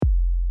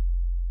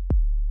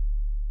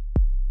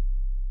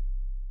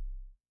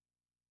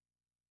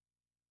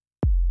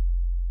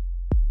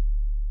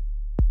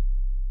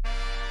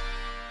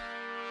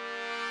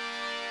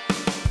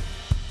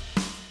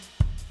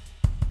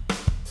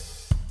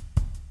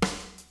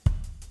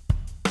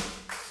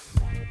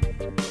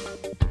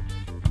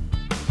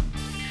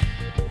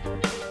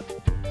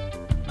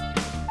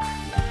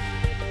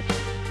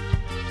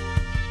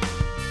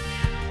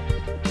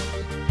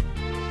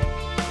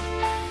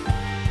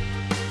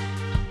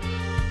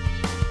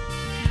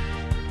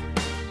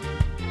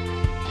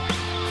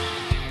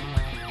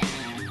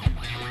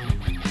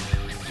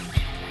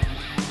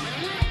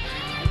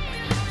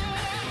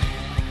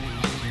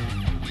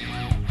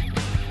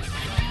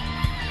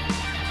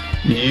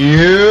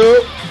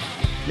Yep.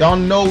 Y'all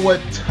know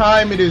what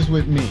time it is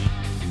with me.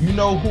 You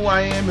know who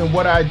I am and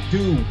what I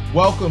do.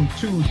 Welcome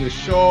to the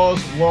Shaw's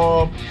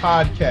Law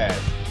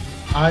Podcast.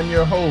 I'm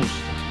your host,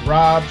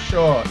 Rob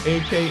Shaw,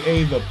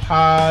 a.k.a. the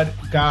Pod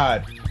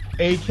God,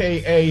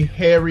 a.k.a.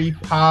 Harry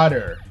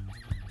Potter.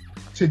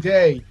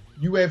 Today,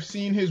 you have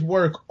seen his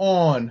work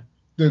on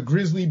the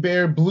Grizzly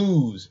Bear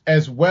Blues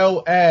as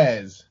well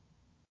as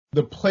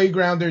the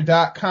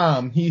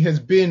Playgrounder.com. He has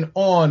been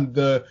on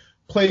the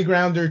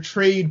Playgrounder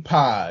Trade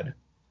Pod.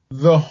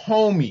 The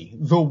homie,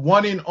 the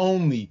one and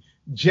only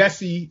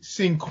Jesse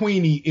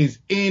Cinquini is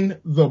in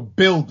the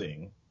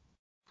building.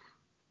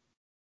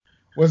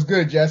 What's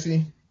good,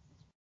 Jesse?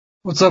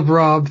 What's up,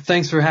 Rob?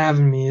 Thanks for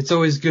having me. It's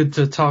always good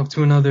to talk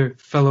to another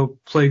fellow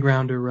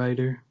Playgrounder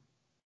writer.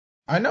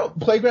 I know,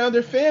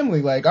 Playgrounder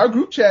family. Like, our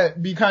group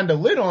chat be kind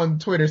of lit on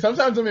Twitter.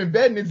 Sometimes I'm in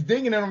bed and it's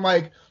dinging and I'm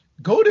like,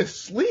 go to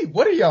sleep.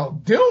 What are y'all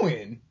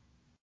doing?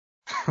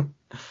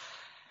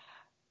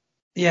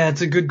 Yeah,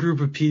 it's a good group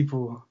of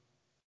people.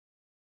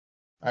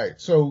 All right,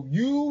 so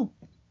you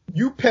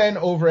pen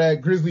over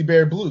at Grizzly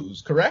Bear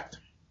Blues, correct?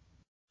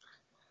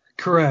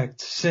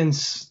 Correct.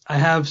 Since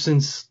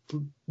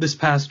this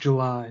past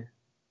July.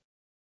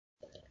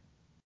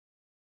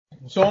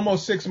 So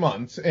almost 6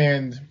 months,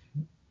 and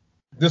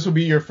this will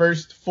be your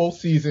first full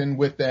season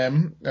with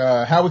them.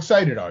 How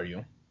excited are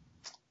you?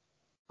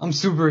 I'm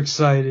super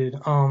excited.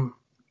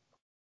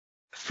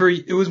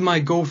 It was my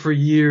goal for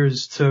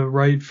years to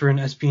write for an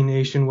SB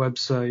Nation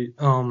website,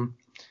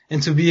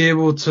 and to be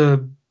able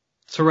to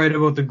write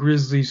about the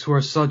Grizzlies, who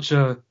are such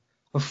a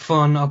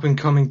fun up and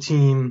coming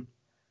team.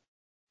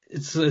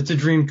 It's a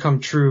dream come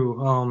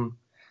true. I'm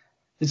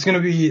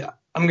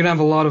gonna have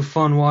a lot of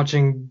fun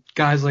watching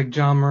guys like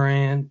John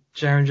Morant,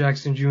 Jaren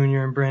Jackson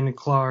Jr., and Brandon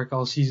Clark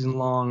all season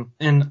long,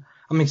 and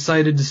I'm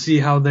excited to see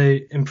how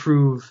they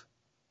improve.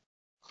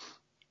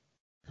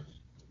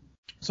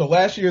 So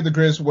last year the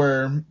Grizz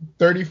were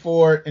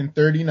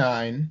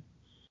 34-39,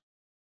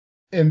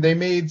 and they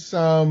made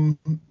some.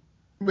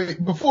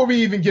 Wait, before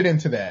we even get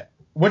into that,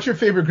 what's your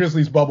favorite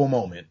Grizzlies bubble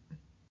moment?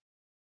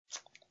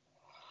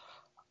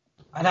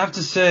 I'd have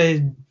to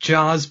say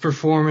Ja's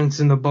performance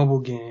in the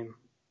bubble game.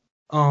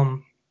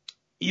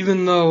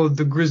 Even though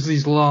the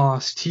Grizzlies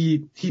lost,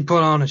 he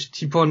put on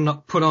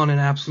an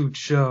absolute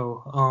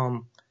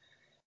show.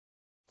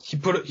 He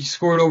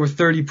scored over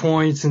 30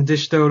 points and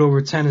dished out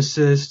over 10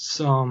 assists.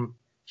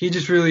 He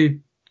just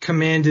really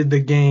commanded the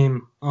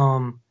game,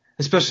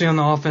 especially on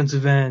the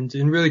offensive end,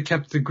 and really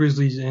kept the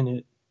Grizzlies in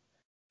it.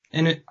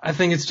 And I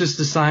think it's just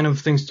a sign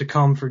of things to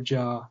come for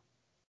Ja,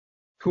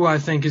 who I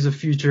think is a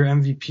future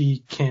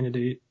MVP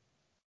candidate.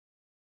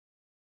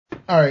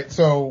 All right,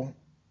 so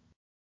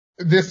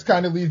this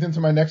kind of leads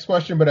into my next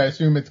question, but I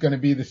assume it's going to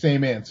be the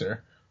same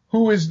answer.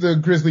 Who is the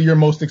Grizzly you're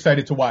most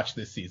excited to watch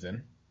this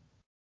season?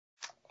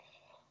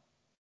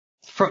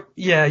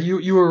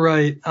 You were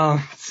right.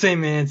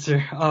 Same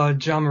answer.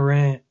 John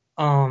Morant.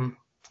 I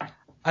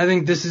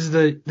think this is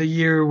the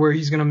year where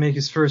he's going to make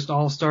his first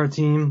All-Star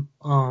team.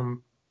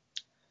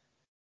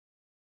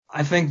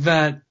 I think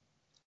that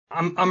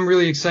I'm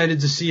really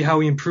excited to see how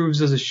he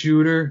improves as a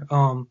shooter.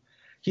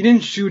 He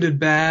didn't shoot it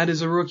bad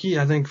as a rookie,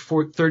 I think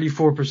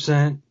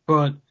 34%,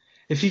 but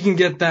if he can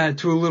get that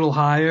to a little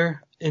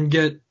higher and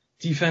get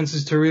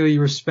defenses to really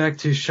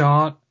respect his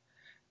shot,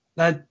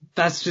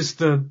 that's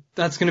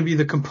going to be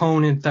the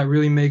component that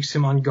really makes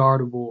him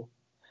unguardable.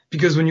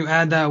 Because when you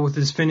add that with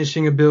his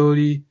finishing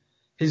ability,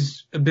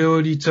 his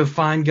ability to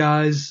find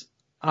guys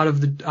out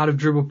of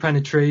dribble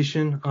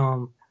penetration,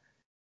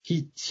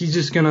 he's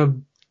just gonna,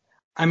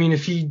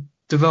 if he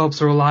develops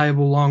a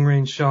reliable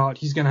long-range shot,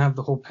 he's gonna have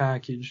the whole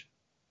package.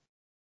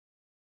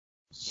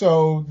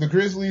 So the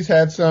Grizzlies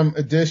had some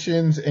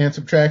additions and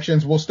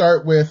subtractions. We'll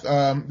start with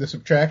the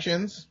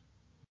subtractions.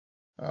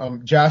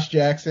 Josh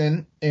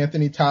Jackson,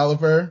 Anthony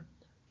Tolliver,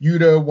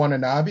 Yuta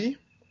Watanabe,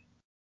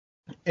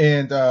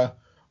 and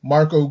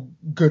Marco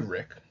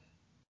Goodrick.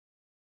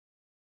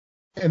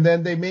 And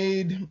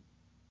then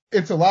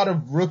it's a lot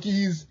of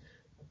rookies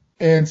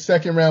and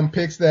second-round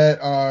picks that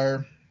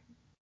are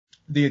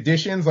the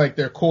additions. Like,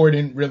 their core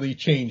didn't really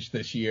change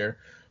this year.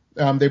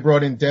 They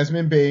brought in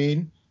Desmond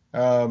Bane,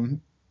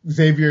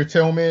 Xavier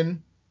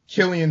Tillman,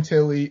 Killian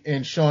Tilly,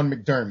 and Sean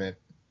McDermott.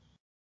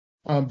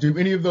 Do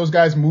any of those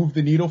guys move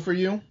the needle for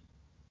you?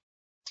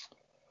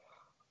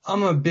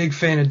 I'm a big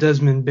fan of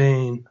Desmond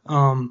Bane.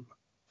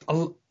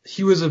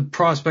 He was a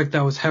prospect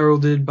that was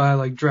heralded by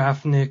like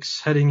draft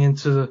nicks heading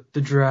into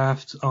the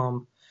draft.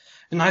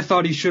 And I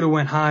thought he should have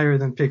went higher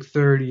than pick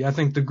 30. I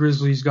think the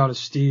Grizzlies got a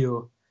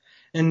steal.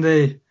 And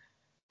they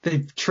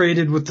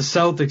traded with the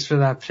Celtics for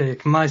that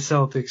pick. My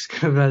Celtics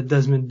could have had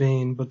Desmond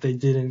Bane, but they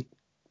didn't.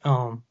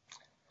 But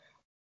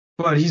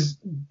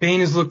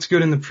Bane has looked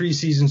good in the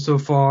preseason so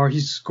far.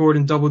 He's scored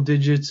in double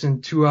digits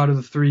in 2 out of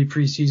the 3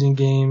 preseason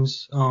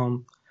games.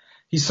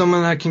 He's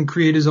someone that can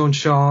create his own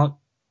shot,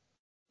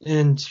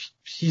 and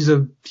he's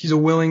a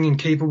willing and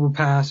capable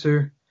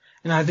passer.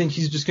 And I think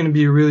he's just going to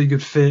be a really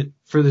good fit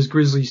for this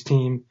Grizzlies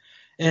team.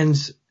 And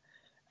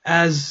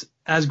as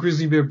as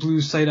Grizzly Bear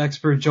Blues site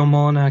expert Joe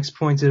Mullinax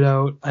pointed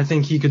out, I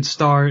think he could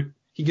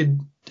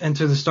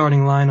enter the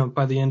starting lineup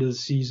by the end of the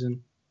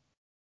season.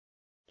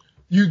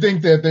 You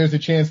think that there's a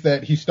chance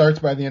that he starts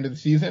by the end of the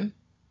season?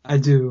 I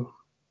do.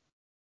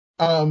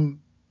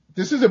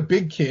 This is a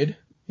big kid.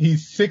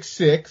 He's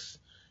 6'6",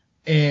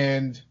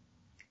 and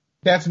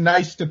that's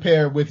nice to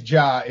pair with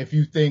Ja if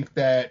you think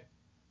that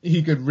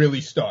he could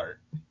really start.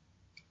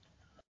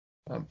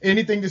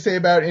 Anything to say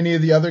about any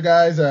of the other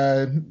guys?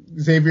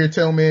 Xavier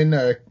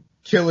Tillman,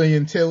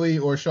 Killian Tilly,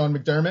 or Sean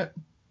McDermott?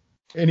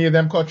 Any of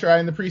them caught try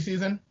in the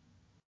preseason?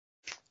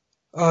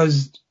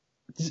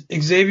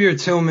 Xavier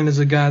Tillman is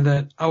a guy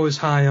that I was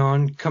high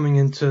on coming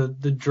into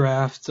the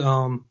draft.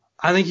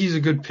 I think he's a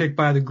good pick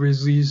by the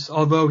Grizzlies,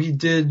 although he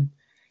did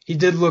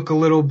look a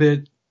little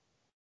bit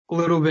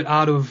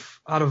out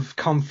of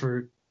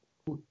comfort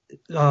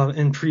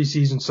in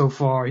preseason so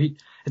far. It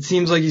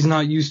seems like he's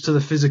not used to the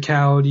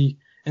physicality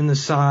and the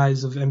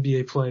size of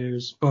NBA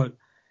players, but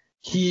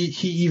he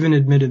even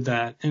admitted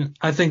that, and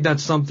I think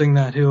that's something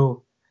that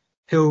he'll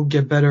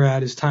get better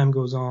at as time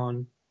goes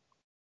on.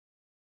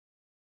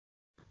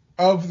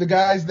 Of the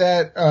guys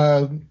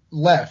that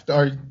left,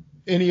 are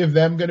any of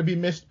them going to be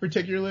missed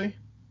particularly?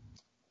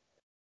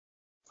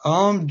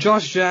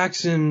 Josh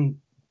Jackson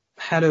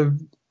had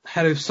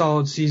a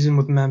solid season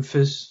with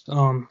Memphis.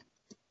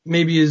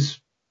 Maybe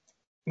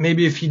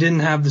if he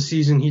didn't have the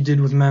season he did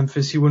with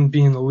Memphis, he wouldn't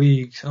be in the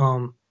league.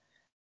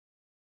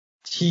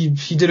 He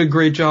did a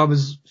great job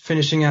as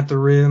finishing at the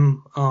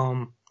rim.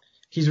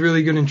 He's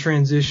really good in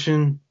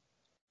transition.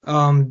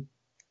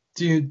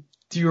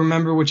 Do you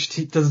remember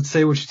does it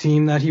say which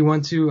team that he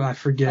went to? I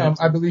forget.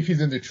 I believe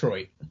he's in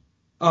Detroit.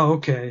 Oh,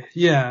 okay.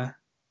 Yeah.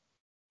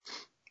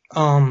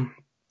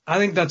 I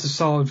think that's a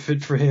solid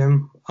fit for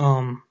him.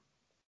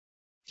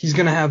 He's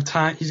gonna have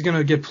time. He's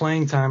gonna get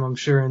playing time, I'm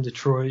sure, in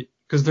Detroit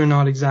because they're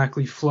not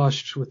exactly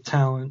flushed with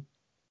talent.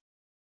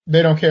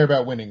 They don't care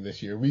about winning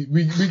this year. We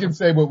can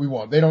say what we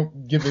want. They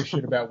don't give a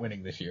shit about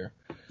winning this year.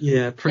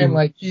 Yeah, pretty much.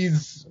 Like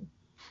he's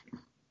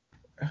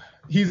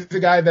the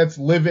guy that's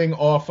living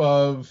off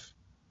of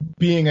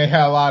being a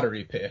high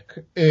lottery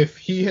pick. If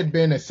he had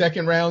been a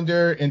second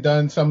rounder and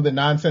done some of the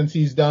nonsense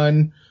he's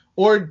done,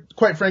 or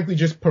quite frankly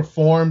just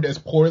performed as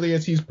poorly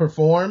as he's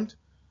performed,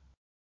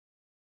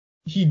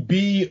 he'd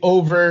be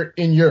over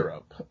in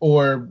Europe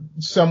or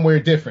somewhere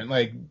different.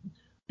 Like,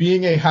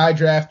 being a high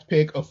draft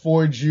pick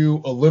affords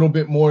you a little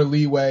bit more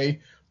leeway,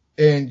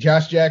 and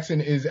Josh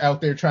Jackson is out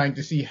there trying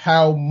to see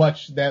how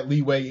much that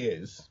leeway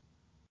is.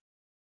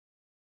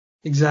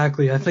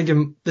 Exactly. I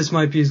think this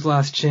might be his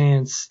last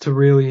chance to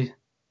really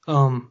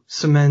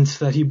cement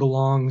that he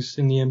belongs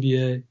in the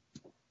NBA.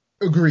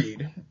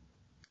 Agreed.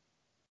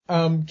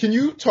 Can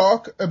you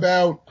talk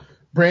about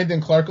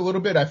Brandon Clark a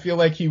little bit? I feel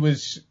like he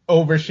was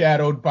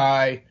overshadowed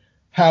by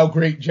how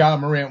great Ja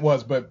Morant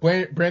was, but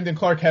Brandon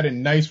Clark had a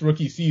nice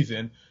rookie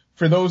season.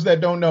 For those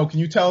that don't know, can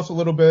you tell us a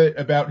little bit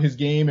about his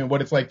game and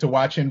what it's like to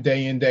watch him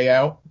day in, day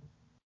out?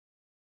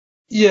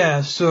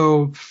 Yeah,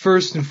 so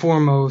first and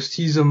foremost,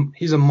 he's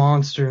a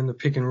monster in the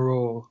pick and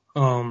roll.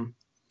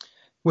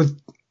 With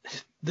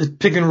the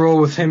pick and roll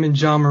with him and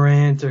Ja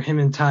Morant or him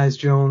and Tyus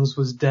Jones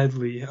was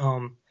deadly.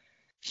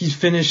 He's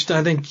finished,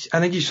 I think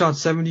he shot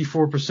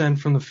 74%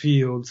 from the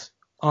field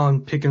on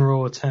pick and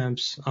roll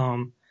attempts.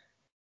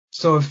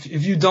 So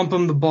if you dump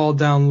him the ball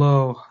down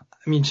low,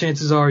 I mean,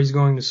 chances are he's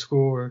going to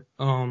score.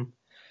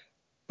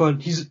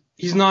 But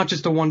he's not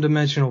just a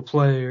one-dimensional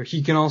player.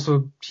 He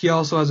also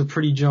has a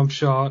pretty jump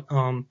shot.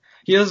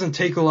 He doesn't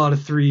take a lot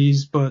of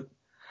threes, but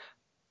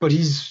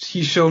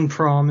he's shown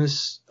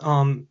promise.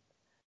 In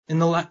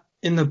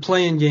the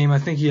play-in game, I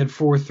think he had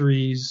 4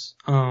 threes.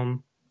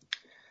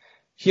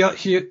 He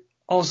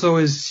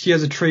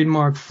has a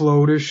trademark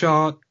floater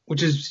shot,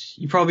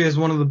 he probably has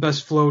one of the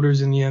best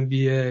floaters in the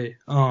NBA.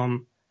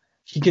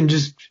 He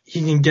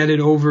can get it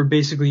over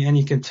basically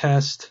any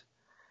contest.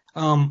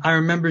 I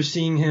remember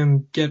seeing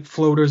him get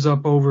floaters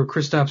up over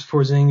Kristaps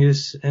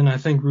Porzingis and I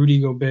think Rudy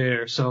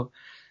Gobert. So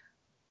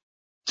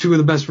two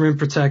of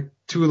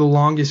the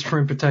longest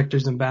rim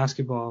protectors in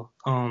basketball.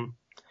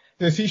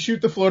 Does he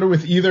shoot the floater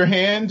with either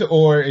hand,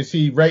 or is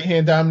he right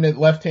hand dominant,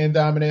 left hand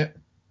dominant?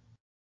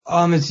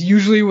 It's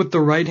usually with the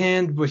right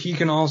hand, but he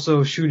can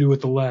also shoot it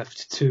with the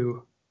left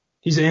too.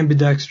 He's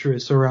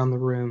ambidextrous around the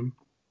rim.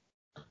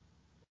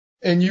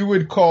 And you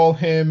would call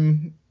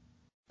him,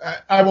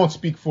 I won't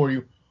speak for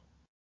you.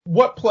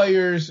 What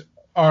players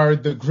are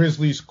the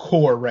Grizzlies'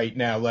 core right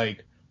now?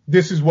 Like,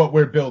 this is what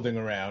we're building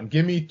around.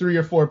 Give me 3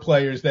 or 4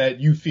 players that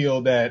you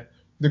feel that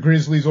the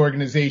Grizzlies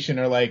organization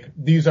are like,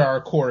 these are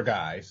our core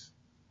guys.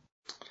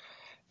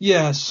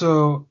 Yeah,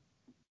 so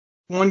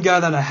one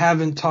guy that I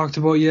haven't talked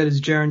about yet is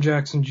Jaren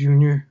Jackson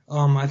Jr.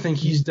 I think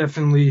he's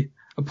definitely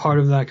a part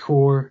of that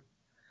core.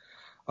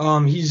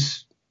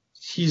 He's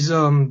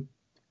sitting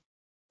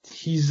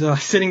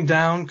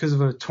down because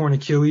of a torn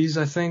Achilles,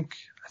 I think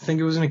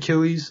it was an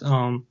Achilles.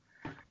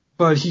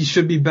 But he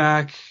should be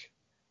back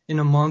in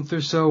a month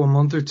or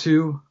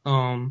 2.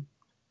 And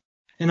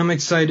I'm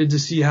excited to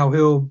see how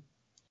he'll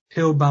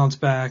bounce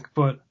back,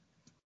 but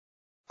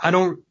I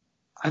don't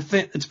I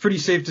think it's pretty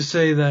safe to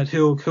say that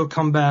he'll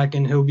come back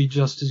and he'll be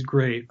just as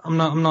great. I'm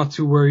not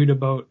too worried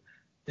about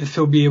if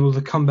he'll be able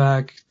to come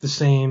back the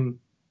same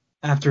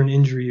after an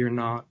injury or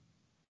not.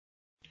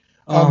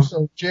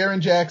 So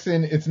Jaren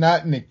Jackson, it's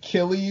not an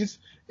Achilles.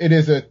 It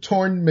is a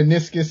torn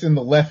meniscus in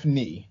the left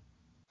knee.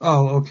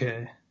 Oh,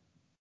 okay.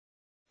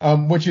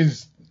 Which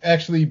is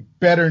actually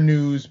better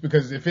news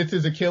because if it's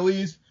his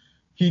Achilles,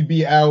 he'd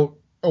be out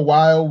a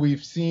while.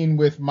 We've seen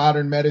with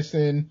modern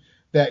medicine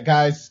that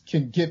guys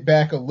can get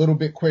back a little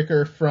bit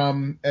quicker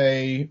from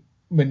a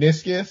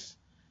meniscus.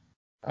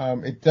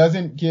 It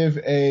doesn't give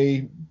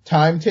a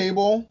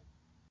timetable,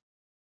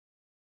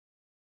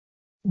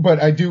 but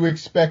I do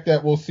expect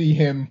that we'll see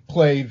him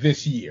play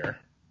this year.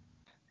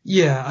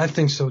 Yeah, I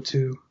think so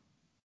too.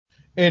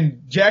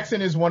 And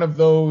Jackson is one of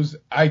those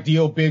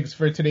ideal bigs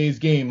for today's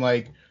game.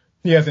 Like,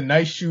 he has a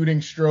nice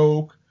shooting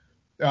stroke.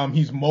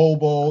 He's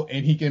mobile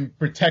and he can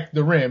protect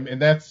the rim.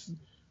 And that's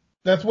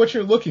what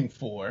you're looking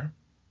for.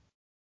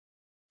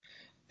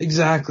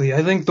 Exactly.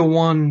 I think the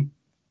one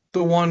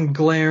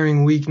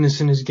glaring weakness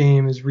in his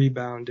game is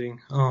rebounding.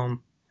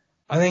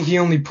 I think he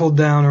only pulled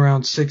down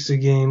around 6 a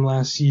game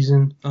last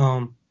season.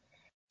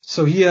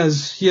 So he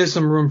has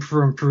some room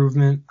for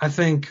improvement. I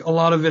think a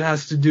lot of it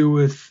has to do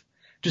with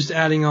just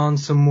adding on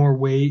some more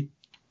weight,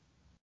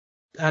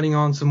 adding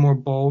on some more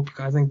bulk.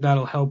 I think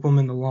that'll help him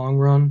in the long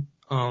run.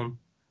 How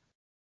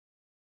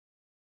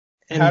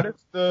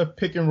does the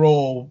pick and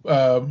roll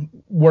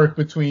work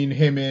between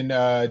him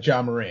and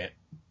Ja Morant?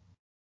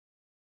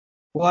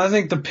 Well, I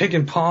think the pick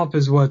and pop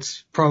is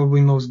what's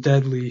probably most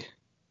deadly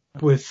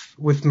with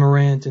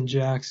Morant and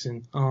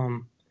Jackson.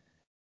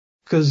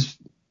 Because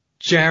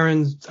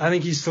Jaren, I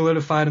think he's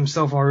solidified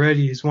himself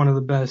already as one of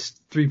the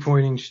best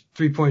three-point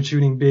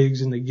shooting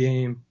bigs in the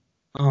game.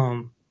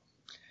 And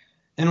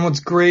what's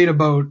great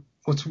about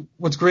his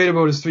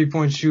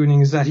 3-point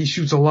shooting is that he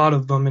shoots a lot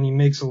of them and he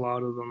makes a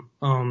lot of them.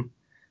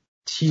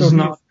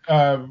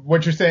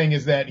 What you're saying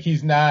is that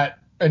he's not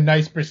a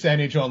nice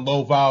percentage on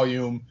low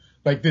volume.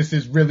 Like, this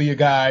is really a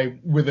guy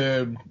with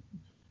a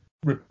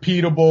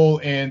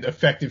repeatable and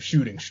effective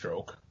shooting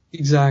stroke.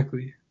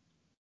 Exactly.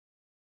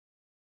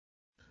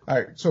 All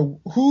right.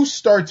 So who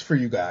starts for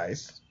you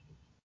guys?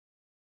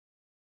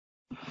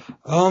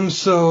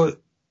 So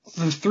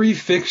the 3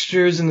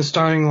 fixtures in the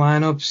starting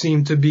lineup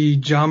seem to be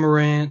Ja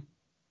Morant,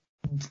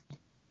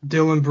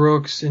 Dillon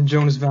Brooks, and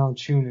Jonas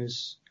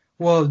Valanciunas.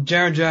 Well,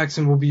 Jaren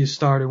Jackson will be a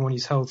starter when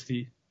he's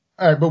healthy.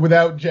 All right, but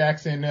without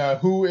Jackson,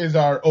 who is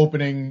our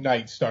opening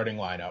night starting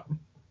lineup?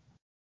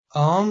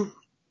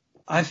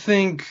 I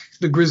think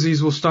the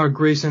Grizzlies will start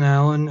Grayson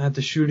Allen at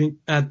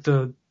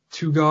the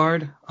 2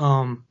 guard,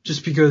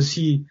 just because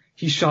he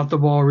shot the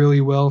ball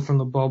really well from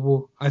the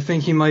bubble. I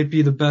think he might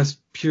be the best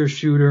pure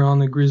shooter on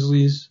the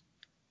Grizzlies.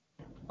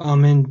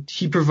 And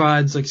he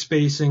provides like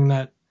spacing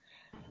that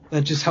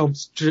just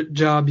helps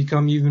Ja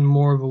become even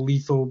more of a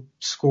lethal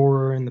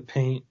scorer in the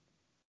paint.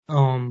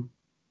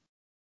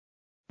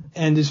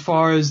 And as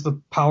far as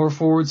the power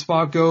forward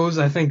spot goes,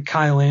 I think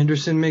Kyle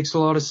Anderson makes a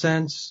lot of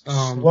sense.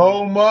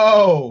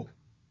 Slow-mo!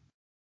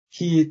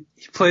 He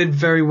played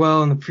very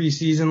well in the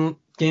preseason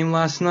game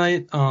last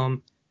night.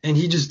 And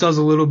he just does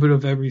a little bit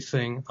of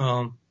everything.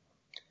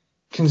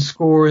 Can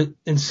score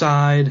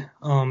inside,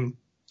 can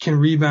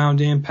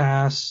rebound and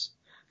pass,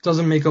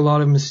 doesn't make a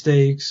lot of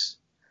mistakes.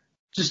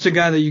 Just a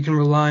guy that you can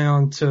rely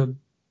on to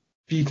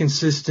be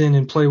consistent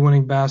and play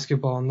winning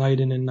basketball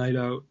night in and night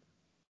out.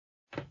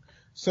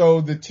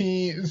 So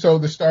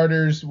the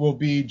starters will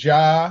be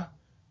Ja.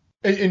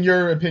 In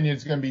your opinion,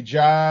 it's going to be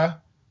Ja,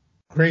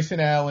 Grayson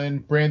Allen,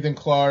 Brandon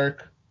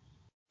Clark,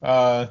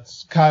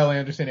 Kyle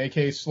Anderson,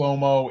 aka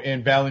Slow-Mo,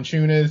 and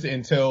Valanciunas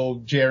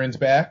until Jaren's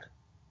back.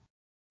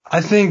 I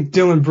think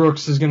Dillon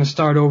Brooks is going to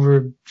start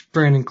over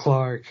Brandon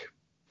Clark,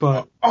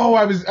 but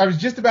I was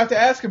just about to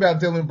ask about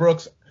Dillon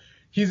Brooks.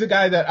 He's a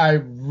guy that I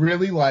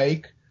really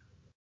like.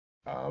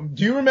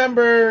 Do you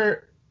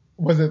remember?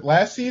 Was it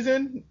last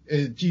season?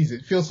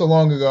 It feels so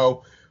long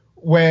ago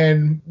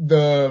when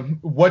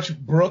which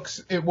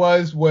Brooks it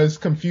was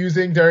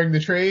confusing during the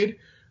trade.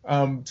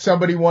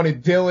 Somebody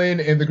wanted Dillon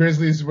and the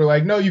Grizzlies were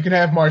like, no, you can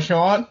have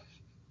Marshawn.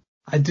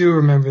 I do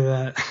remember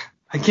that.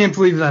 I can't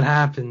believe that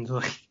happened.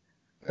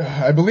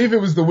 I believe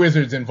it was the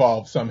Wizards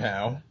involved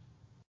somehow.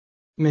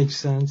 Makes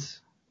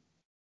sense.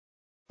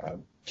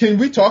 Can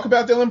we talk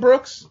about Dillon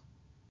Brooks?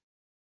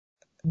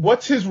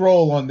 What's his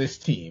role on this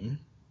team?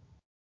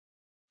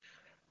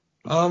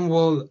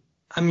 Well,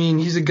 I mean,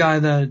 he's a guy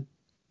that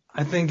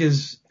I think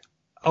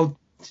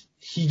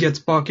he gets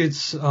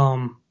buckets,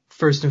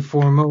 first and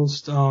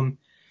foremost.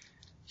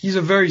 He's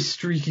a very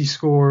streaky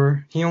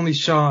scorer. He only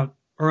shot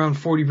around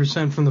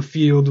 40% from the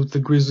field with the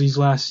Grizzlies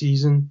last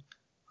season.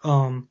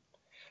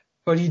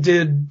 But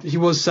he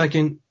was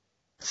second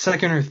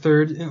or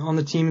third on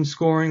the team in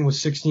scoring with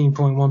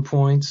 16.1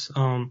 points.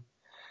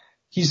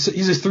 He's a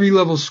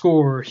 3-level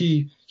scorer.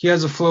 He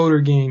has a floater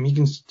game. He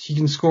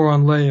can score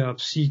on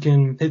layups. He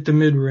can hit the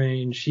mid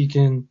range. He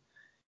can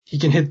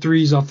hit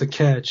threes off the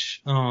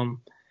catch. And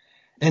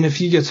And if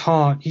he gets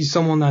hot, he's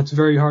someone that's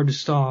very hard to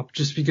stop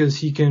just because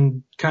he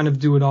can kind of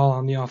do it all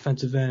on the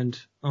offensive end.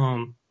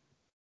 And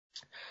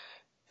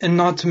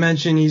not to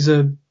mention he's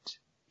an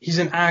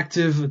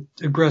active,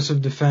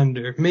 aggressive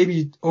defender.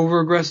 Maybe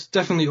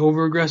definitely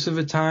over-aggressive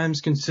at times,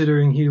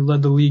 considering he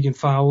led the league in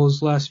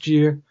fouls last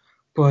year.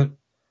 But,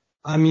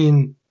 I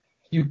mean,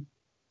 you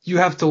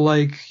have to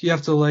like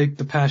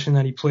the passion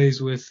that he plays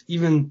with,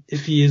 even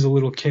if he is a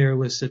little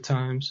careless at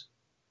times.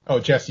 Oh,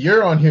 Jesse,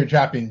 you're on here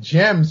dropping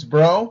gems,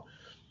 bro.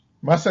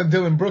 My son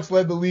Dillon Brooks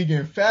led the league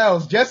in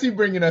fouls. Jesse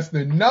bringing us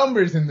the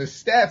numbers and the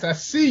stats. I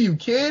see you,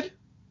 kid.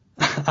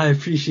 I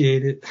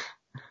appreciate it.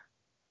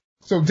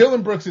 So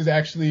Dillon Brooks is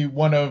actually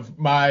one of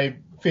my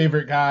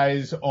favorite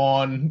guys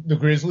on the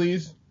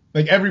Grizzlies.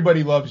 Like,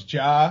 everybody loves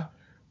Ja,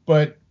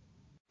 but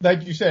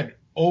like you said,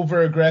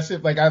 over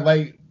aggressive.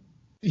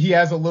 He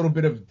has a little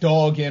bit of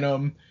dog in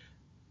him,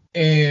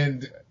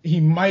 and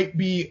he might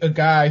be a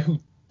guy who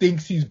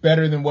thinks he's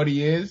better than what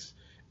he is.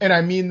 And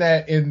I mean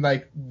that in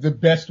like the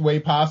best way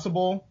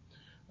possible.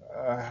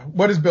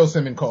 What does Bill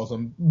Simmons calls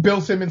them? Bill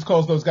Simmons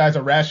calls those guys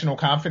irrational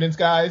confidence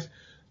guys.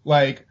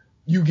 Like,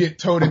 you get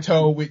toe to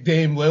toe with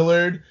Dame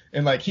Lillard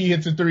and like he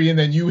hits a three and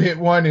then you hit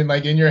one and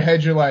like in your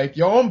head you're like,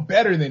 yo, I'm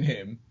better than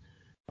him.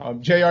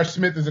 J.R.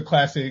 Smith is a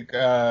classic,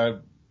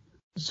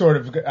 sort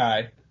of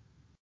guy.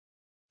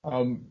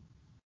 Who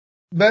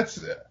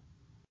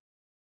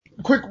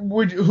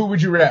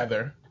would you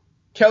rather?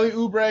 Kelly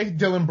Oubre,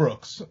 Dillon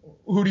Brooks.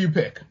 Who do you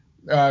pick?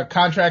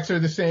 Contracts are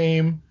the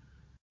same,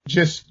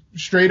 just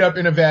straight up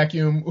in a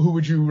vacuum. Who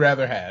would you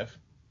rather have?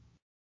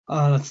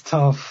 That's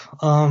tough.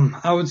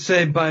 I would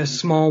say by a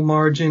small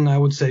margin, I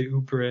would say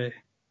Oubre.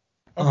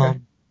 Okay.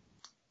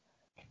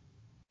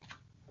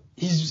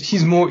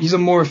 He's a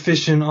more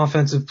efficient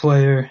offensive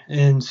player,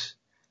 and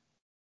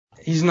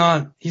he's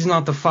not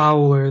the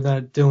fouler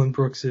that Dillon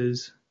Brooks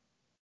is.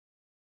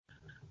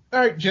 All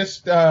right,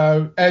 just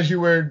as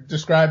you were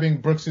describing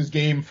Brooks's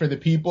game for the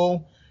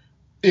people,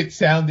 it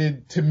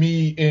sounded to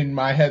me in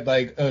my head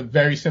like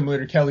very similar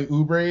to Kelly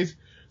Oubre's.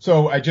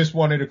 So I just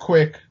wanted a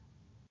quick,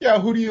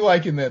 who do you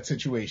like in that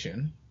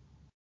situation?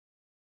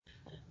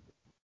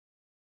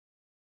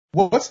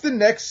 What's the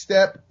next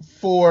step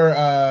for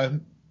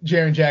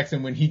Jaren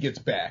Jackson when he gets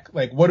back?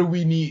 Like, what do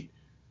we need?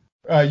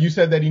 You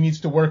said that he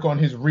needs to work on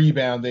his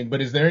rebounding,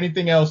 but is there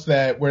anything else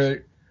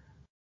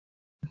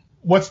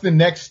what's the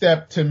next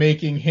step to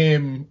making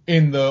him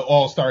in the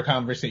All-Star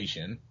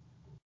conversation?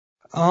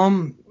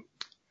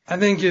 I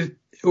think it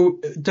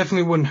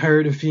definitely wouldn't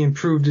hurt if he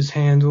improved his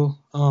handle.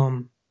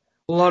 A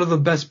lot of the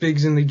best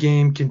bigs in the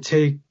game can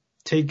take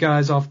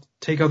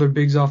other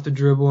bigs off the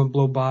dribble and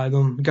blow by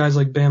them. Guys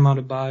like Bam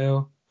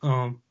Adebayo.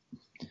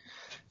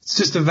 It's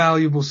just a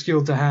valuable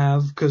skill to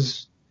have,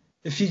 because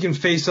if he can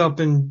face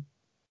up and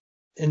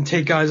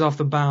take guys off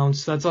the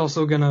bounce, that's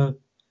also gonna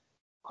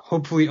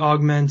hopefully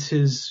augment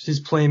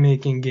his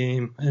playmaking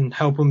game and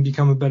help him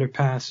become a better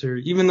passer.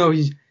 Even though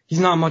he's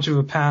not much of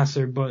a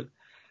passer, but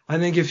I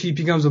think if he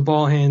becomes a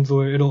ball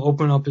handler, it'll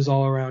open up his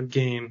all-around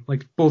game,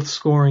 like both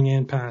scoring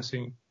and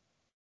passing.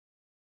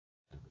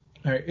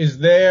 All right,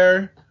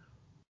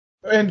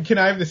 and can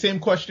I have the same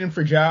question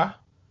for Ja?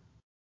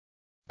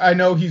 I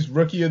know he's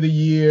rookie of the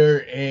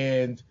year,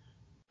 and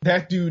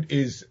that dude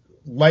is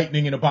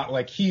lightning in a bottle.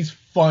 Like, he's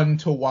fun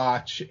to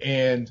watch,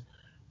 and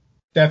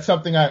that's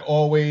something I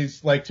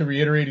always like to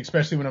reiterate,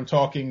 especially when I'm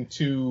talking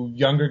to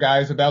younger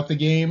guys about the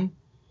game.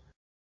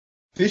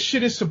 This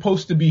shit is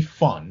supposed to be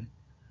fun.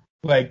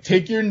 Like,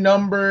 take your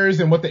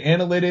numbers and what the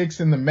analytics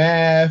and the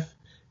math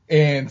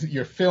and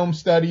your film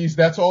studies,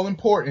 that's all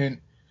important.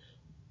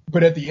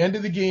 But at the end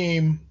of the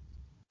game,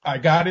 I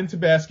got into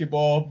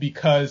basketball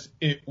because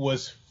it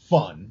was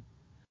fun.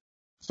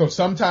 So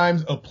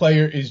sometimes a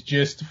player is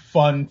just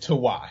fun to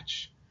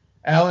watch.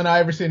 Allen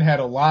Iverson had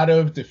a lot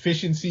of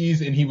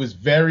deficiencies and he was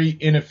very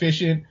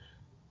inefficient,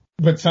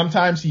 but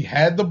sometimes he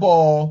had the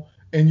ball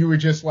and you were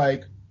just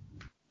like,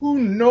 who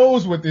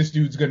knows what this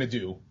dude's going to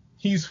do?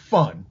 He's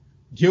fun.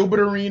 Gilbert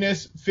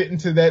Arenas fit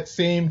into that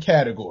same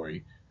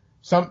category.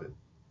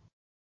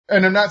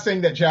 And I'm not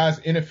saying that Ja's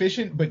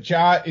inefficient, but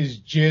Ja is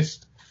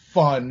just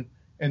fun,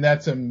 and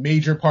that's a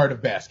major part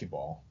of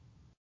basketball.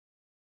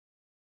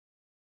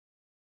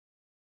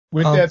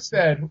 With that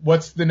said,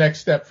 what's the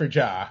next step for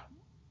Ja?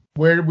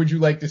 Where would you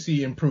like to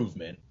see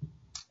improvement?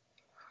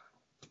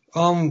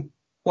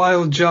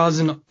 While Ja's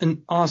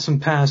an awesome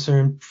passer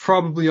and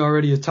probably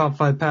already a top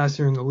 5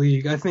 passer in the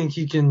league, I think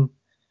he can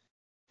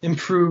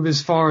improve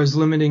as far as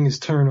limiting his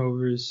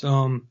turnovers.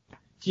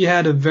 He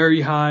had a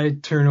very high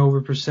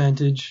turnover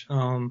percentage.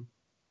 And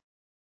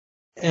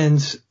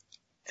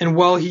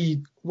while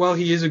he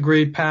is a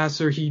great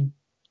passer, he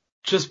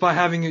just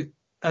by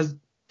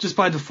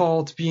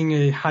default being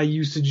a high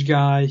usage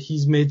guy,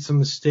 he's made some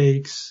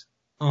mistakes.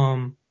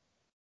 Definitely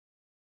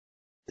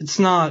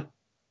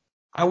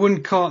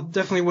wouldn't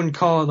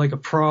call it like a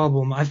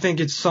problem. I think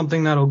it's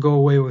something that'll go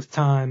away with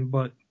time,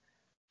 but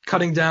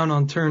cutting down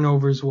on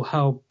turnovers will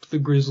help the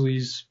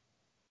Grizzlies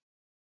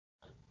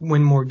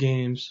win more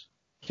games.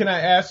 Can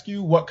I ask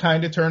you what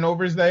kind of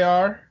turnovers they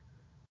are?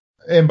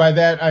 And by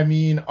that, I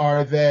mean,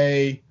 are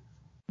they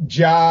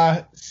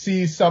Ja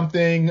sees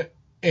something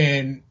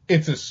and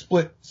it's a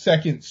split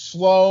second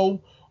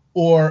slow,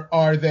 or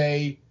are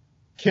they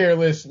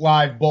careless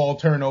live ball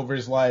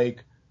turnovers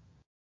like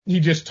he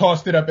just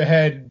tossed it up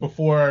ahead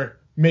before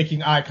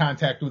making eye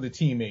contact with a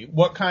teammate?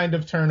 What kind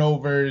of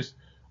turnovers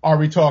are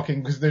we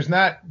talking? Because there's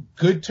not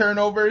good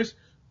turnovers,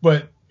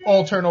 but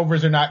all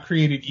turnovers are not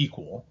created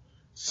equal.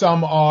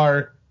 Some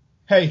are,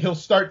 hey, he'll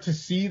start to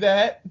see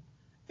that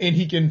and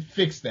he can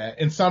fix that.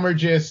 And some are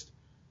just,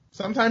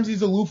 sometimes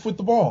he's aloof with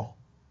the ball.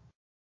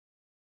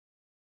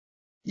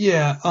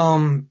 Yeah,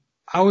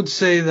 I would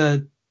say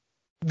that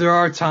there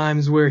are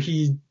times where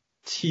he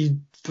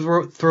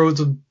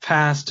throws a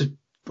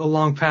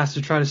long pass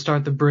to try to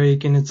start the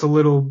break, and it's a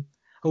little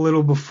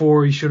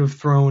before he should have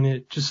thrown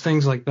it. Just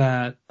things like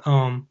that.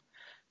 So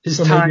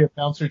maybe a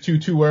bounce or two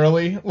too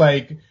early.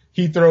 Like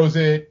he throws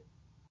it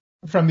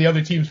from the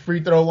other team's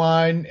free throw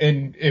line,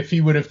 and if he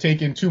would have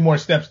taken 2 more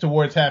steps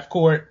towards half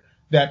court,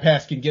 that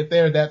pass can get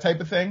there, that type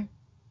of thing.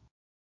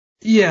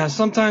 Yeah,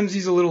 sometimes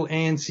he's a little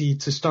antsy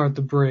to start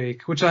the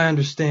break, which I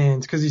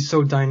understand because he's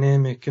so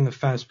dynamic in the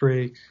fast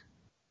break.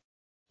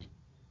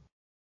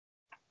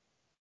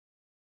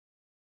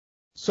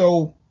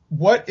 So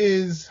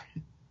what's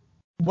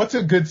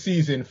a good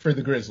season for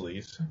the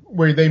Grizzlies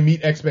where they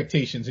meet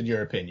expectations in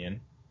your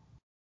opinion?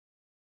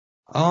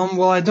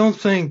 Well, I don't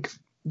think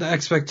the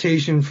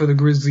expectation for the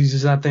Grizzlies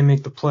is that they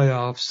make the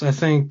playoffs. I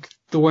think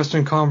the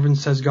Western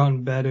Conference has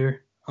gotten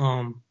better.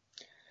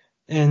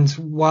 And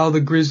while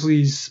the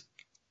Grizzlies'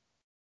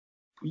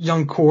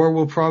 young core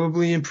will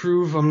probably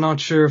improve, I'm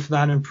not sure if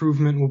that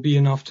improvement will be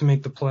enough to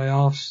make the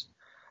playoffs.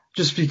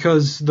 Just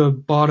because the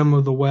bottom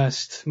of the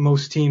West,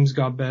 most teams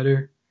got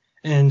better,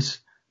 and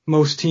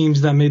most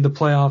teams that made the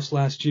playoffs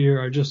last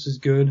year are just as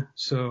good.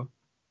 So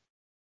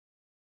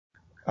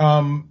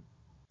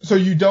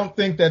you don't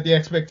think that the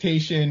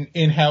expectation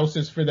in-house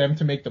is for them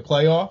to make the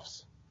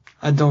playoffs?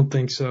 I don't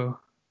think so.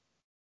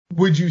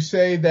 Would you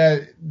say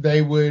that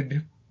they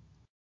would,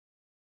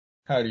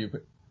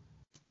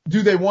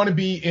 do they want to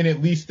be in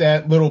at least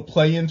that little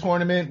play-in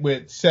tournament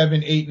with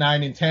 7, 8,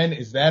 9, and 10?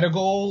 Is that a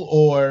goal,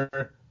 or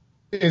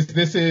is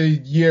this a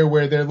year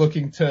where they're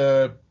looking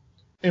to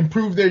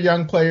improve their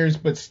young players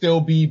but still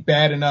be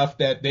bad enough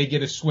that they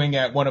get a swing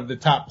at one of the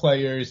top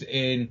players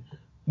in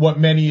what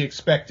many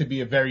expect to be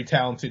a very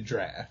talented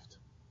draft?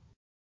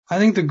 I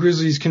think the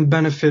Grizzlies can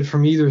benefit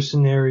from either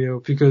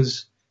scenario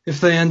because if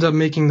they end up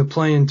making the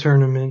play-in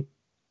tournament,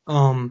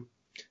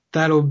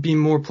 that'll be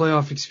more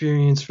playoff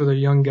experience for their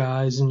young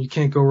guys, and you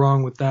can't go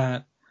wrong with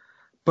that.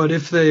 But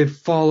if they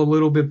fall a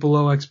little bit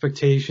below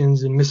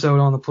expectations and miss out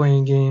on the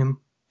play-in game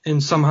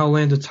and somehow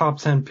land a top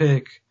 10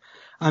 pick,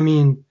 I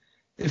mean,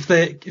 if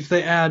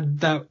they add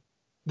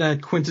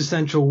that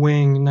quintessential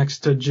wing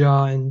next to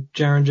Ja and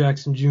Jaren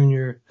Jackson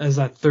Jr. as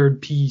that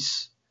third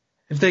piece,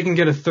 if they can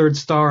get a third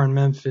star in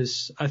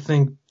Memphis, I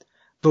think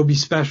they'll be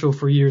special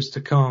for years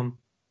to come.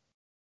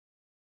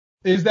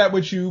 Is that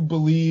what you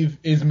believe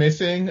is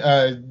missing?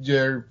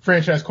 Your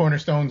franchise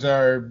cornerstones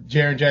are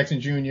Jaren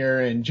Jackson Jr.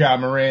 and Ja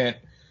Morant.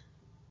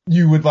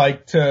 You would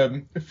like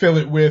to fill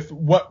it with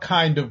what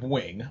kind of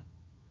wing?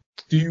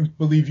 Do you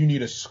believe you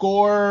need a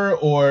scorer,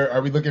 or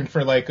are we looking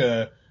for like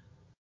a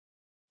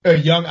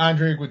young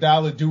Andre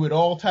Iguodala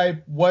do-it-all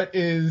type?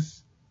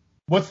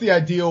 What's the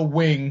ideal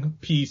wing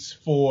piece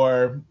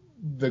for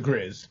the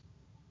Grizz?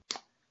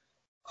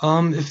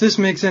 If this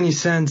makes any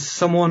sense,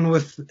 someone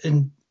with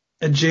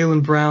a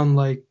Jaylen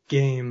Brown-like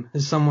game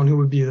is someone who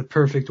would be the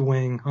perfect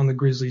wing on the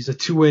Grizzlies, a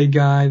two-way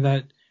guy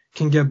that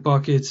can get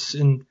buckets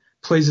and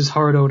plays his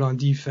heart out on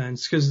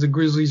defense, because the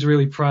Grizzlies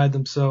really pride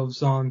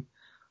themselves on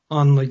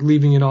like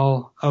leaving it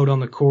all out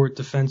on the court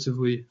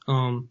defensively.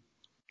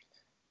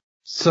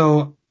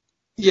 So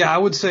yeah, I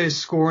would say a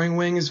scoring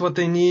wing is what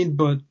they need,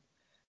 but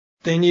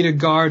they need a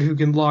guard who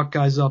can lock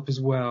guys up as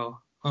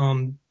well.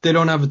 They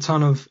don't have a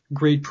ton of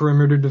great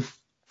perimeter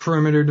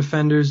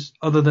defenders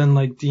other than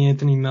like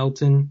DeAnthony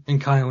Melton and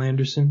Kyle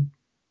Anderson.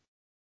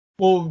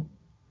 Well,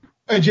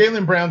 a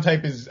Jaylen Brown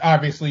type is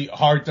obviously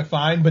hard to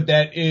find, but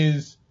that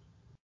is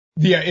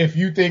if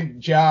you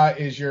think Ja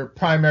is your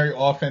primary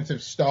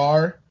offensive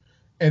star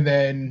and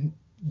then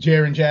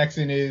Jaren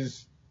Jackson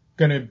is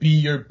going to be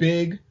your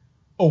big,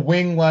 a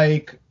wing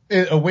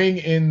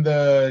in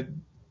the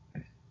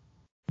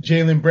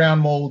Jaylen Brown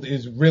mold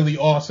is really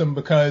awesome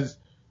because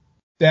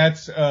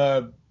that's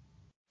a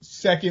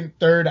second,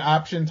 third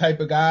option type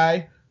of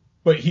guy,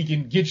 but he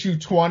can get you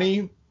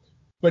 20,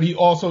 but he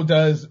also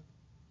does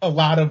a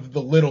lot of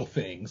the little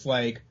things.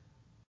 Like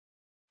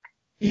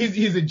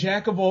he's a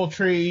jack of all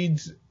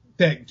trades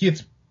that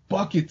gets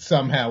buckets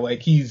somehow.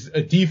 Like he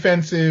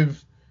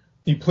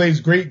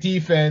plays great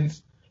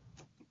defense,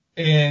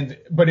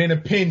 but in a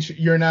pinch,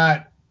 you're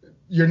not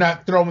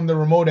throwing the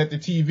remote at the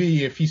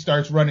TV if he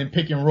starts running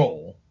pick and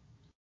roll.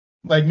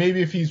 Like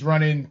maybe if he's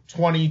running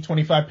 20,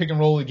 25 pick and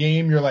roll a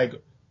game, you're like,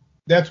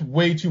 that's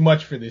way too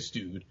much for this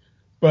dude.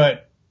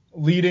 But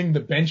leading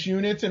the bench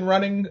units and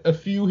running a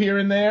few here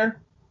and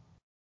there,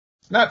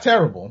 it's not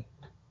terrible.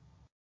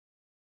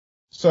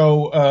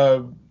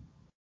 So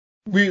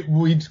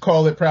we'd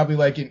call it probably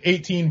like an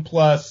 18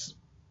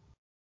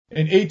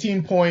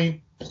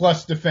 point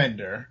plus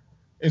defender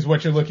is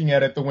what you're looking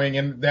at the wing,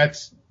 and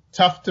that's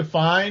tough to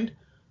find,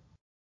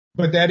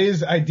 but that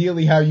is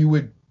ideally how you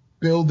would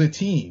build a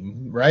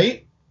team,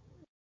 right?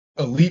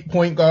 Elite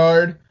point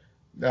guard,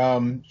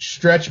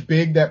 stretch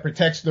big that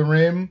protects the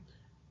rim,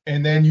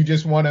 and then you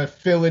just want to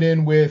fill it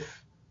in with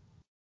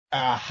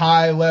a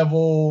high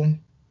level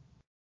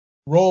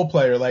role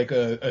player, like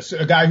a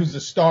guy who's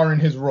a star in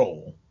his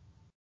role.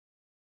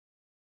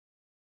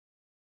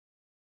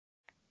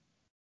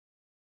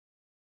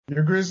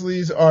 Your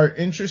Grizzlies are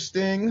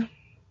interesting.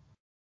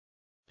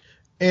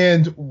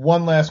 And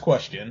one last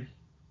question.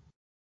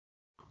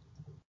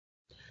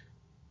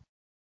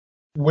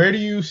 Where do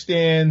you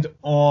stand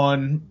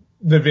on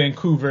the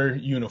Vancouver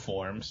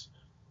uniforms?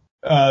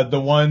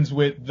 The ones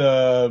with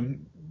the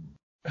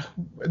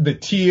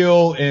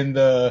teal and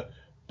the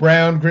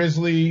brown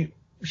Grizzly.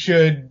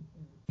 Should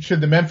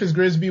the Memphis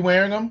Grizz be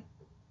wearing them?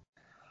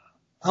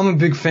 I'm a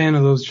big fan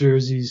of those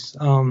jerseys.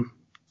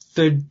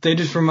 They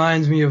just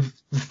reminds me of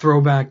the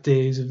throwback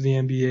days of the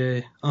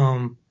NBA.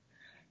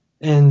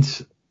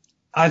 And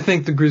I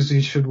think the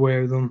Grizzlies should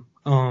wear them.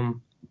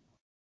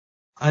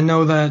 I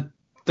know that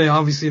they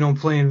obviously don't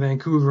play in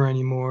Vancouver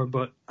anymore,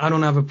 but I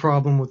don't have a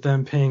problem with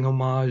them paying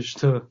homage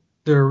to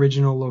their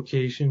original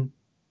location.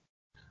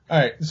 All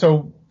right.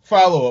 So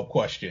follow-up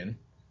question.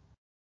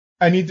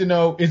 I need to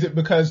know, is it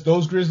because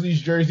those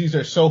Grizzlies jerseys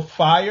are so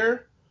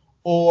fire,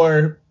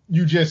 or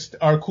you just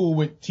are cool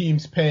with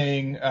teams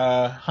paying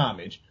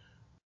homage?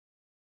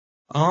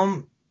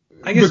 I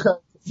guess. Because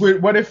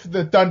what if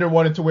the Thunder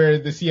wanted to wear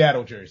the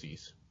Seattle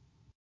jerseys?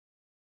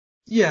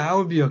 Yeah, I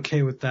would be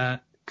okay with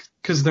that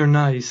because they're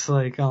nice.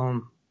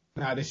 Nah,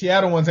 the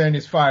Seattle ones ain't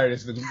as fire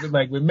as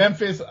like with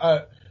Memphis.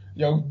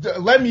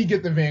 Let me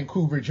get the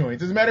Vancouver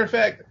joints. As a matter of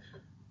fact,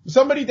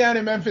 somebody down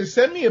in Memphis,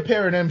 send me a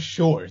pair of them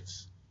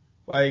shorts.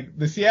 Like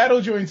the Seattle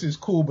joints is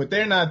cool, but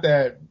they're not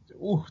that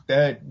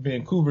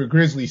Vancouver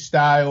Grizzly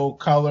style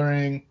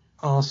coloring.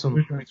 Awesome.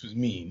 The joints was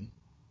mean.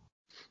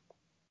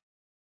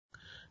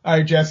 All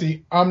right,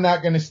 Jesse, I'm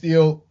not going to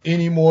steal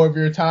any more of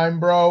your time,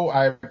 bro.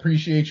 I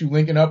appreciate you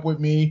linking up with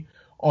me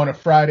on a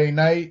Friday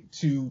night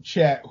to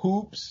chat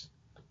hoops.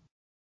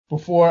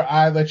 Before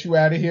I let you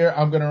out of here,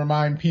 I'm going to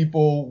remind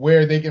people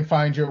where they can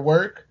find your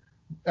work.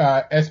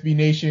 SB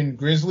Nation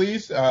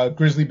Grizzlies,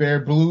 Grizzly Bear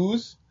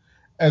Blues,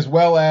 as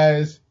well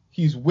as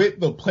he's with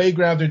the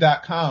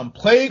Playgrounder.com.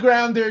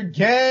 Playgrounder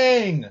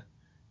gang!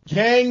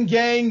 Gang,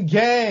 gang,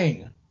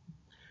 gang.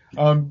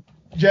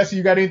 Jesse,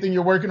 you got anything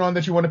you're working on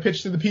that you want to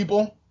pitch to the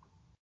people?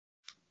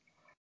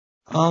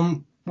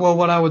 Well,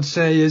 what I would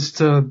say is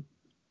to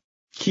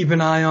keep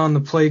an eye on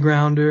the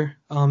Playgrounder,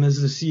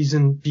 as the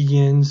season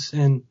begins,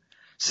 and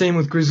same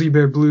with Grizzly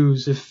Bear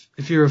Blues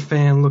if you're a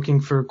fan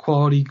looking for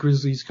quality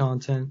Grizzlies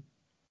content.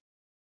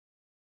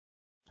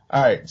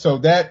 All right. So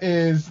that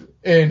is,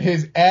 and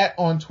his @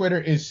 on Twitter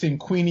is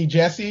Cinquini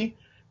Jesse.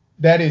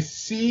 That is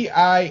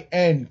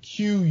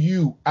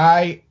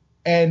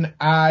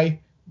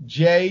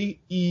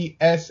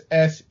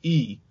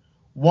CINQUINIJESSE.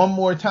 One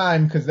more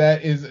time, because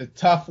that is a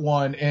tough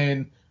one,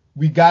 and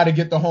we got to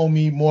get the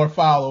homie more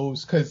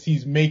follows because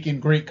he's making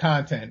great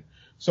content.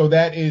 So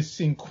that is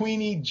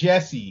Cinquini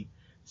Jesse,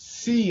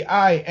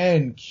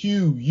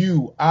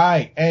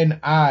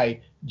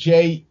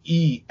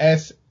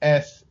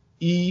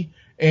 CINQUINIJESSE,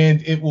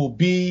 and it will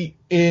be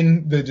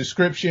in the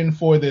description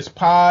for this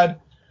pod.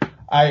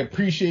 I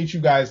appreciate you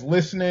guys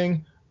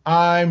listening.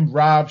 I'm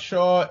Rob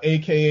Shaw,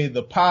 aka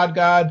the Pod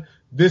God.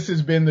 This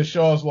has been the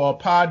Shaw's Law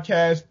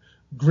Podcast,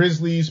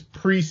 Grizzlies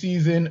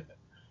preseason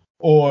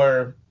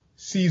or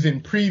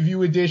season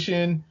preview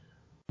edition.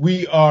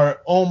 We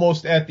are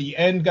almost at the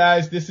end,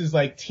 guys. This is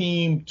like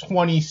team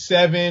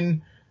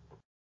 27.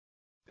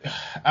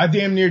 I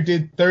damn near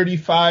did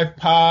 35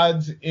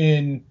 pods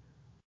in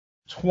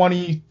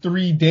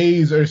 23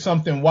 days or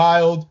something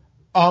wild.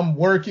 I'm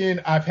working.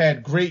 I've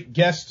had great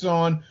guests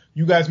on.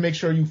 You guys make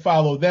sure you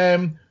follow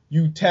them.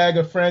 You tag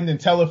a friend and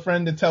tell a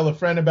friend to tell a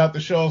friend about the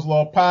Shaw's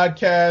Law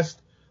Podcast.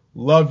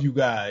 Love you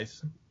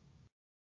guys.